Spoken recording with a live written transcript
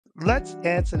let's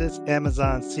answer this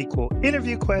Amazon SQL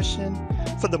interview question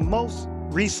for the most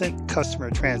recent customer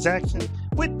transaction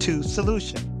with two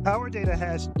solutions. Our data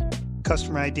has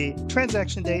customer ID,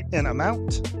 transaction date, and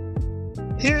amount.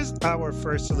 Here's our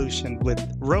first solution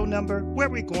with row number, where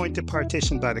we're going to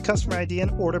partition by the customer ID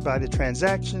and order by the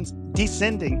transactions,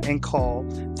 descending, and call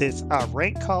this our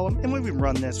rank column. And when we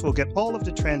run this, we'll get all of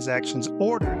the transactions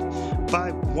ordered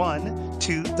by 1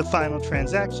 to the final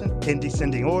transaction in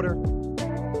descending order.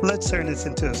 Let's turn this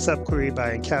into a subquery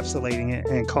by encapsulating it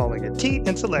and calling it T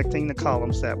and selecting the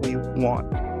columns that we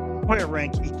want, where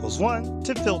rank equals 1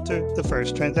 to filter the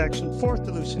first transaction. For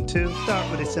solution 2,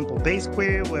 start with a simple base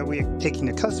query where we're taking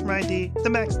the customer ID, the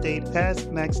max date as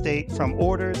max date from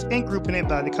orders, and grouping it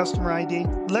by the customer ID.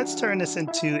 Let's turn this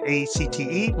into a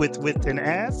CTE with and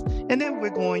as, and then we're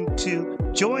going to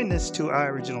join this to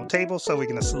our original table. So we're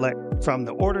going to select from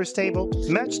the orders table,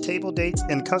 match table dates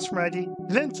and customer ID,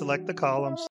 then select the columns.